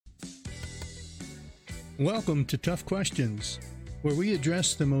Welcome to Tough Questions, where we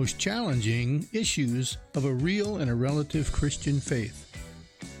address the most challenging issues of a real and a relative Christian faith.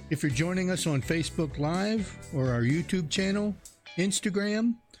 If you're joining us on Facebook Live or our YouTube channel,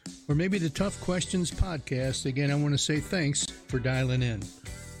 Instagram, or maybe the Tough Questions podcast, again, I want to say thanks for dialing in.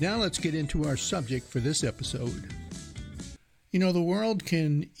 Now let's get into our subject for this episode. You know, the world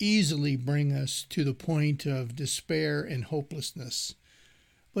can easily bring us to the point of despair and hopelessness,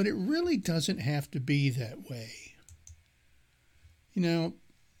 but it really doesn't have to be that way. You know,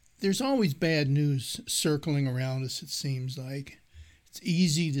 there's always bad news circling around us, it seems like. It's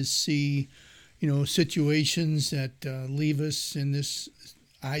easy to see, situations that leave us in this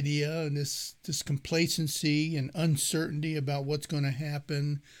idea and this complacency and uncertainty about what's going to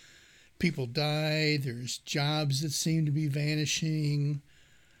happen. People die. There's jobs that seem to be vanishing.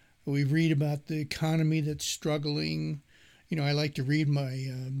 We read about the economy that's struggling. I like to read my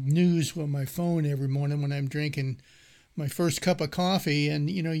news on my phone every morning when I'm drinking my first cup of coffee. And,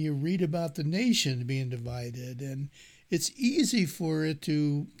 you read about the nation being divided. And it's easy for it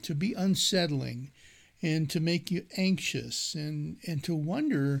to be unsettling and to make you anxious and to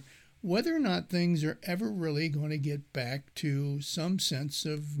wonder whether or not things are ever really going to get back to some sense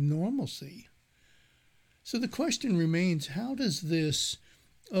of normalcy. So the question remains, how does this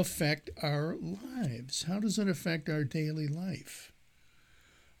affect our lives? How does it affect our daily life?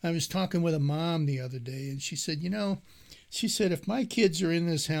 I was talking with a mom the other day, and she said, if my kids are in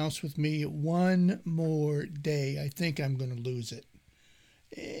this house with me one more day, I think I'm going to lose it.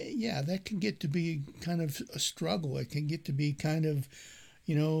 Yeah, that can get to be kind of a struggle. It can get to be kind of,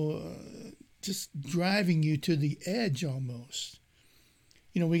 just driving you to the edge almost.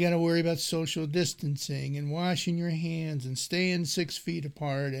 We got to worry about social distancing and washing your hands and staying 6 feet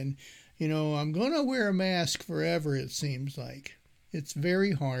apart. And, I'm going to wear a mask forever, it seems like. It's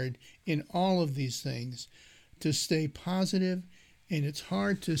very hard in all of these things to stay positive, and it's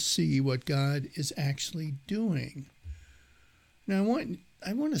hard to see what God is actually doing. Now,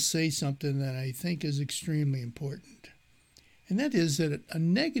 I want to say something that I think is extremely important, and that is that a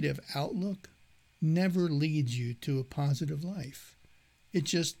negative outlook never leads you to a positive life. It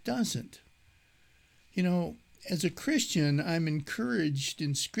just doesn't. As a Christian, I'm encouraged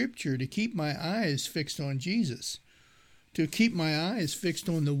in Scripture to keep my eyes fixed on Jesus, to keep my eyes fixed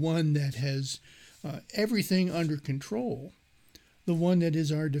on the one that has everything under control, the one that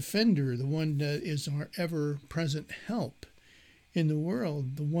is our defender, the one that is our ever-present help in the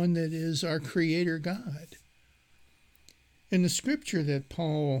world, the one that is our Creator God. In the Scripture that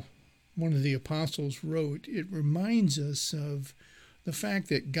Paul, one of the apostles, wrote, it reminds us of the fact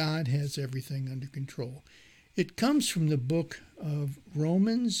that God has everything under control. It comes from the book of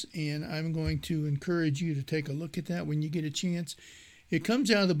Romans, and I'm going to encourage you to take a look at that when you get a chance. It comes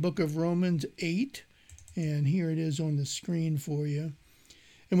out of the book of Romans 8, and here it is on the screen for you.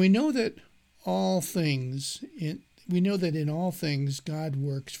 And we know that in all things God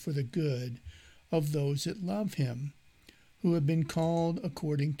works for the good of those that love him, who have been called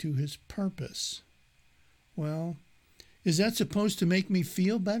according to his purpose. Well, is that supposed to make me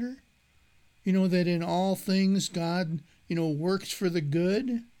feel better? That in all things God, works for the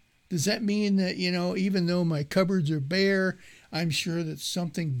good? Does that mean that, even though my cupboards are bare, I'm sure that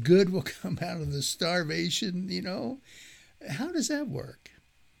something good will come out of the starvation, How does that work?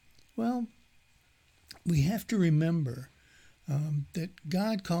 Well, we have to remember that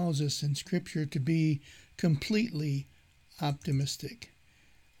God calls us in Scripture to be completely optimistic.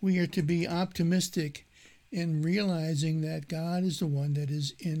 We are to be optimistic in realizing that God is the one that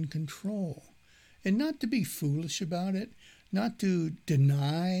is in control. And not to be foolish about it, not to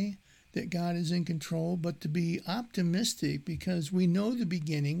deny that God is in control, but to be optimistic because we know the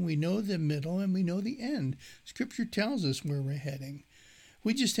beginning, we know the middle, and we know the end. Scripture tells us where we're heading.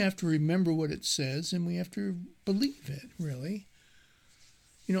 We just have to remember what it says, and we have to believe it, really.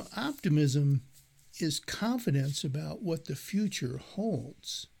 Optimism is confidence about what the future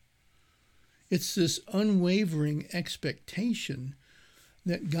holds. It's this unwavering expectation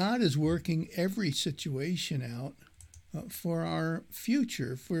that God is working every situation out for our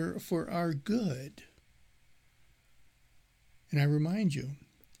future, for our good. And I remind you,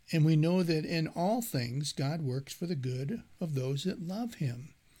 and we know that in all things God works for the good of those that love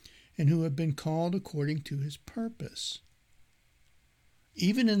him and who have been called according to his purpose.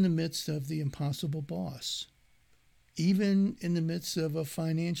 Even in the midst of the impossible boss, even in the midst of a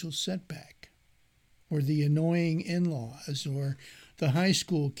financial setback, or the annoying in-laws, or the high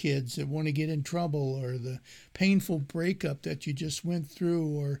school kids that want to get in trouble, or the painful breakup that you just went through,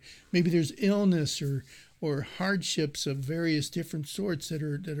 or maybe there's illness or or hardships of various different sorts that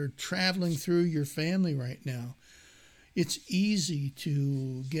are traveling through your family right now. It's easy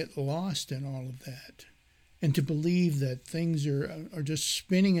to get lost in all of that and to believe that things are just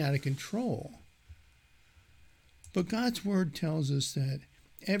spinning out of control. But God's Word tells us that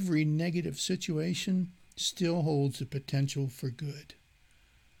every negative situation still holds the potential for good.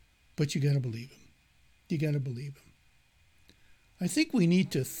 But you got to believe Him. You got to believe Him. I think we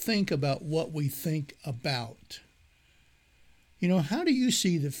need to think about what we think about. How do you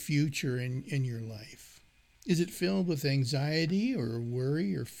see the future in your life? Is it filled with anxiety or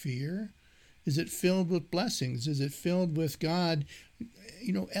worry or fear? Is it filled with blessings? Is it filled with God,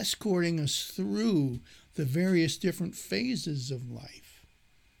 escorting us through the various different phases of life?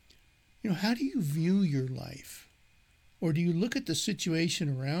 How do you view your life? Or do you look at the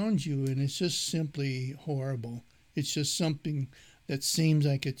situation around you and it's just simply horrible? It's just something that seems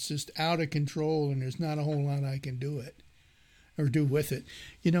like it's just out of control and there's not a whole lot I can do with it.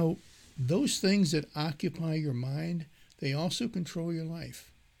 Those things that occupy your mind, they also control your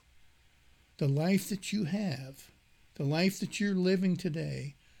life. The life that you have, the life that you're living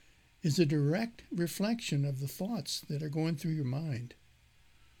today, is a direct reflection of the thoughts that are going through your mind.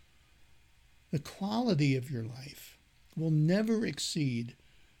 The quality of your life will never exceed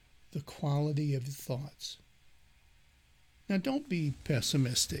the quality of the thoughts. Now, don't be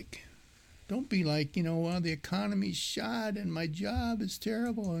pessimistic. Don't be like, the economy's shot and my job is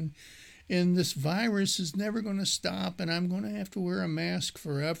terrible and this virus is never going to stop and I'm going to have to wear a mask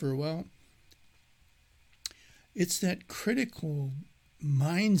forever. Well, it's that critical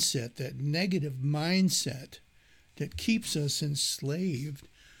mindset, that negative mindset that keeps us enslaved,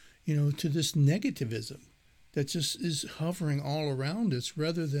 to this negativism that just is hovering all around us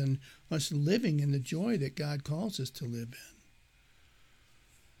rather than us living in the joy that God calls us to live in.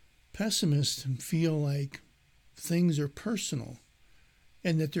 Pessimists feel like things are personal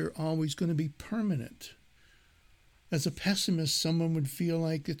and that they're always going to be permanent. As a pessimist, someone would feel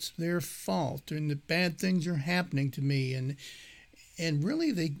like it's their fault and that bad things are happening to me. And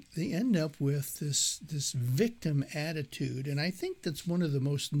really they end up with this victim attitude. And I think that's one of the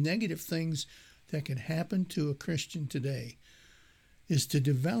most negative things that can happen to a Christian today, is to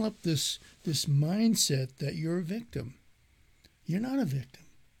develop this mindset that you're a victim. You're not a victim.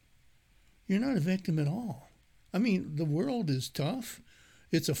 You're not a victim at all. I mean, the world is tough.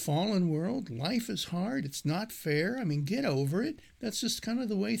 It's a fallen world. Life is hard. It's not fair. I mean, get over it. That's just kind of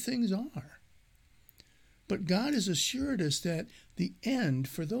the way things are. But God has assured us that the end,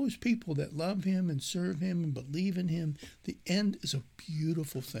 for those people that love Him and serve Him and believe in Him, the end is a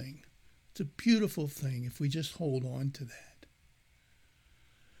beautiful thing. It's a beautiful thing if we just hold on to that.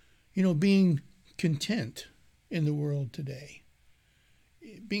 Being content in the world today,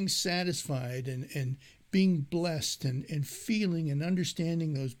 being satisfied and being blessed and feeling and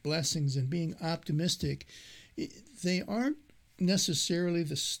understanding those blessings and being optimistic, they aren't necessarily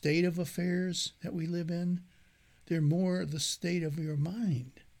the state of affairs that we live in. They're more the state of your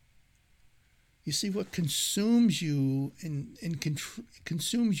mind. You see, what consumes you and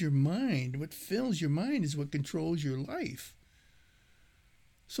consumes your mind, what fills your mind is what controls your life.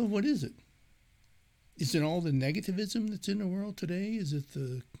 So what is it? Is it all the negativism that's in the world today? Is it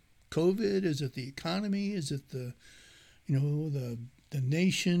the COVID? Is it the economy? Is it the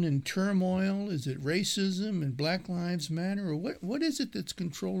nation in turmoil? Is it racism and Black Lives Matter? Or what is it that's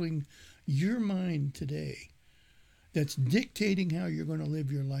controlling your mind today, that's dictating how you're going to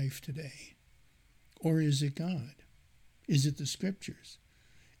live your life today? Or is it God? Is it the Scriptures?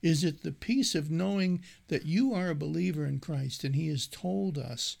 Is it the peace of knowing that you are a believer in Christ and He has told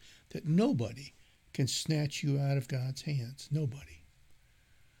us that nobody can snatch you out of God's hands? Nobody.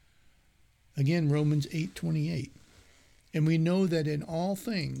 Again, Romans 8:28. And we know that in all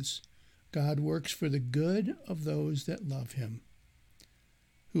things God works for the good of those that love Him,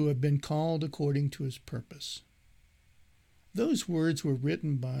 who have been called according to His purpose. Those words were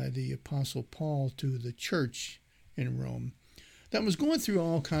written by the Apostle Paul to the church in Rome that was going through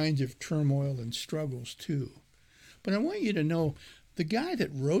all kinds of turmoil and struggles too. But I want you to know, the guy that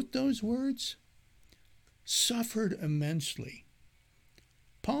wrote those words suffered immensely.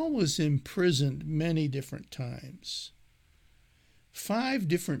 Paul was imprisoned many different times. 5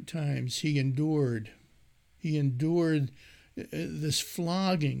 different times he endured this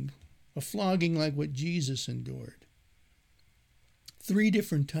flogging, a flogging like what Jesus endured. 3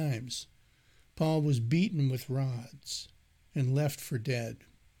 different times Paul was beaten with rods and left for dead.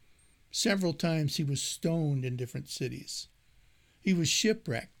 Several times he was stoned in different cities. He was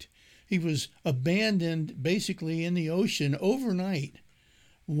shipwrecked. He was abandoned basically in the ocean overnight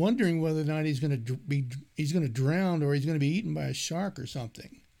wondering whether or not he's going to drown or he's going to be eaten by a shark or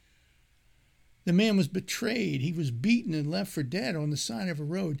something. The man was betrayed. He was beaten and left for dead on the side of a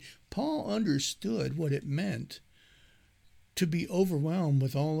road. Paul understood what it meant to be overwhelmed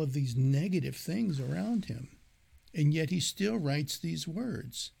with all of these negative things around him. And yet he still writes these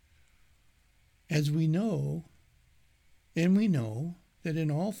words. As we know, and we know that in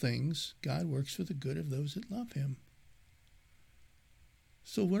all things, God works for the good of those that love him.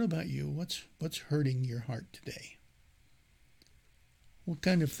 So what about you? What's hurting your heart today? What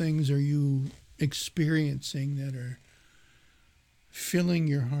kind of things are you experiencing that are filling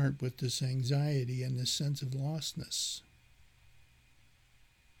your heart with this anxiety and this sense of lostness?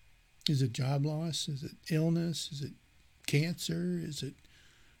 Is it job loss? Is it illness? Is it cancer? Is it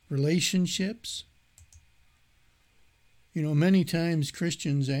relationships? You know, many times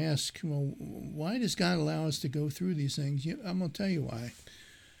Christians ask, well, why does God allow us to go through these things? I'm going to tell you why.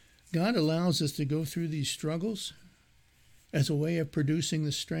 God allows us to go through these struggles as a way of producing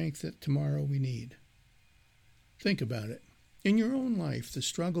the strength that tomorrow we need. Think about it. In your own life, the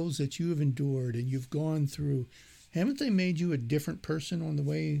struggles that you have endured and you've gone through, haven't they made you a different person on the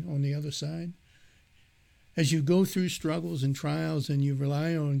way on the other side? As you go through struggles and trials and you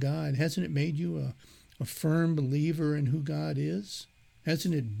rely on God, hasn't it made you a firm believer in who God is?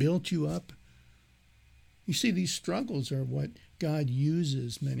 Hasn't it built you up? You see, these struggles are what God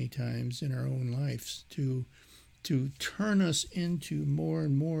uses many times in our own lives to turn us into more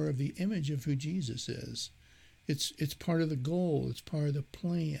and more of the image of who Jesus is. It's part of the goal. It's part of the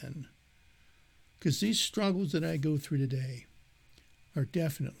plan. Because these struggles that I go through today are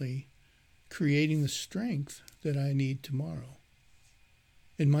definitely creating the strength that I need tomorrow.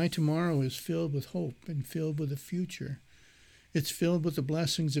 And my tomorrow is filled with hope and filled with a future. It's filled with the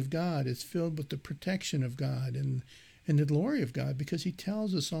blessings of God. It's filled with the protection of God and the glory of God, because he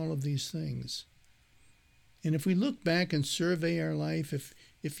tells us all of these things. And if we look back and survey our life,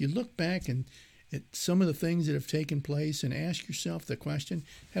 if you look back and at some of the things that have taken place and ask yourself the question,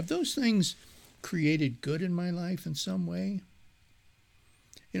 have those things created good in my life in some way?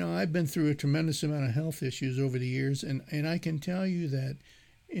 You know, I've been through a tremendous amount of health issues over the years, and I can tell you that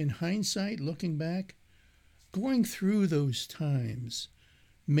in hindsight, looking back, going through those times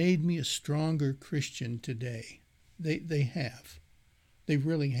made me a stronger Christian today. They have. They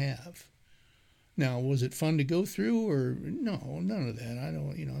really have. Now, was it fun to go through, or no, none of that.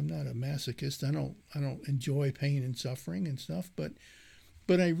 I'm not a masochist. I don't enjoy pain and suffering and stuff, but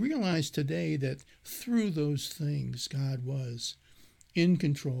I realize today that through those things, God was in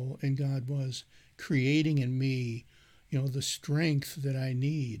control, and God was creating in me, the strength that I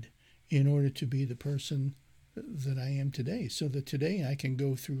need in order to be the person that I am today, so that today I can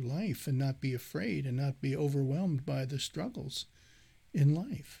go through life and not be afraid and not be overwhelmed by the struggles in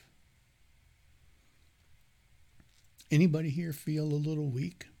life. Anybody here feel a little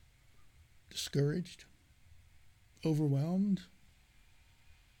weak, discouraged, overwhelmed?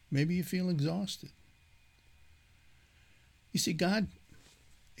 Maybe you feel exhausted. You see, God,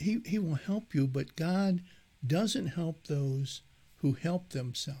 He will help you, but God doesn't help those who help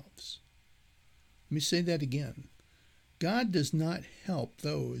themselves. Let me say that again. God does not help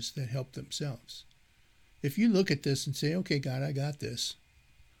those that help themselves. If you look at this and say, okay, God, I got this.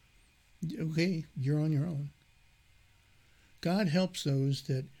 Okay, you're on your own. God helps those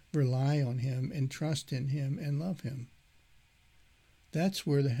that rely on him and trust in him and love him. That's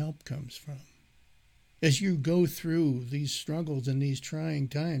where the help comes from. As you go through these struggles and these trying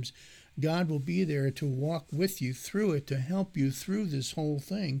times, God will be there to walk with you through it, to help you through this whole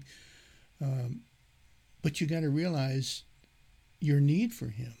thing. But you got to realize your need for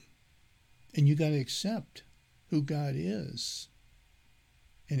him. And you got to accept who God is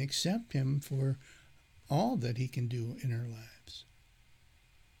and accept him for all that he can do in our lives.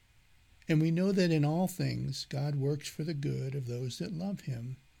 And we know that in all things, God works for the good of those that love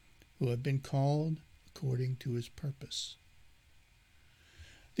him, who have been called according to his purpose.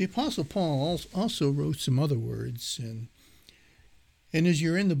 The Apostle Paul also wrote some other words, and as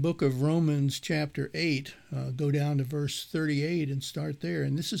you're in the book of Romans chapter 8, go down to verse 38 and start there.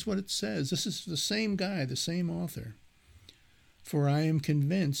 And this is what it says. This is the same guy, the same author. For I am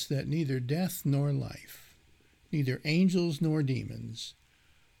convinced that neither death nor life, neither angels nor demons,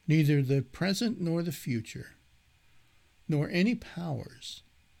 neither the present nor the future, nor any powers,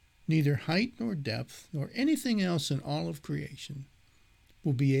 neither height nor depth, nor anything else in all of creation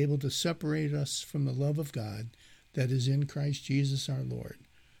will be able to separate us from the love of God that is in Christ Jesus our Lord.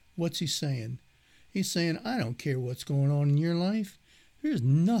 What's he saying? He's saying, I don't care what's going on in your life. There's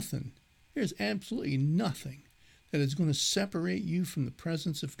nothing, there's absolutely nothing that is going to separate you from the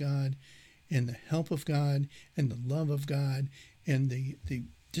presence of God and the help of God and the love of God and the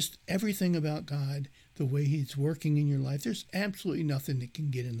just everything about God, the way he's working in your life. There's absolutely nothing that can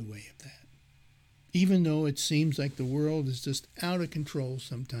get in the way of that. Even though it seems like the world is just out of control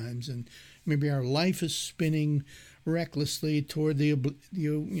sometimes, and maybe our life is spinning recklessly toward the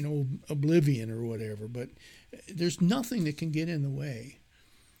oblivion or whatever, but there's nothing that can get in the way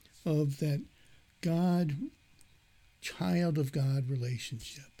of that God, child of God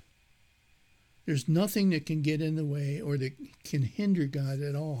relationship. There's nothing that can get in the way or that can hinder God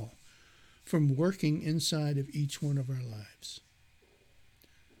at all from working inside of each one of our lives.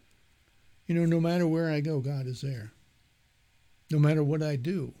 No matter where I go, God is there. No matter what I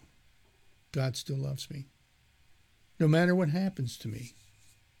do, God still loves me. No matter what happens to me,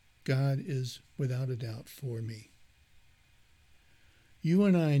 God is without a doubt for me. You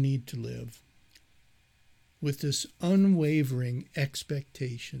and I need to live with this unwavering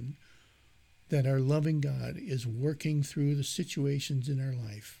expectation that our loving God is working through the situations in our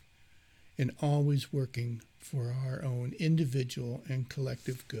life and always working for our own individual and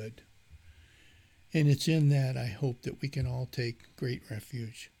collective good. And it's in that I hope that we can all take great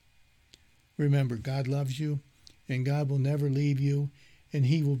refuge. Remember, God loves you, and God will never leave you, and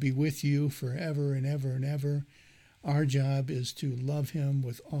he will be with you forever and ever and ever. Our job is to love him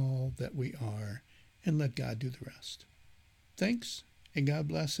with all that we are and let God do the rest. Thanks, and God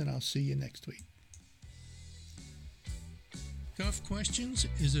bless, and I'll see you next week. Tough Questions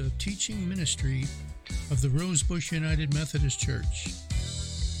is a teaching ministry of the Rosebush United Methodist Church.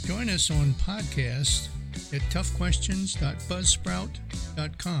 Join us on podcast at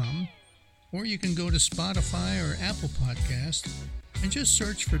toughquestions.buzzsprout.com, or you can go to Spotify or Apple Podcast and just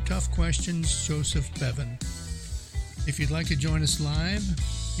search for Tough Questions Joseph Bevan. If you'd like to join us live,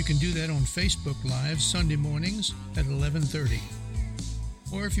 you can do that on Facebook Live Sunday mornings at 11:30.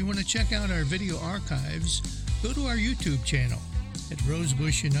 Or if you want to check out our video archives, go to our YouTube channel at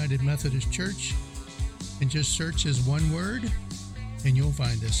Rosebush United Methodist Church and just search as one word and you'll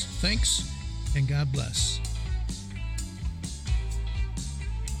find us. Thanks, and God bless.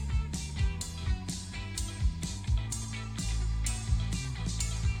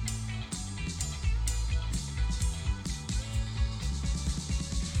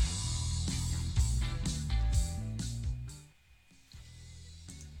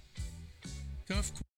 Tough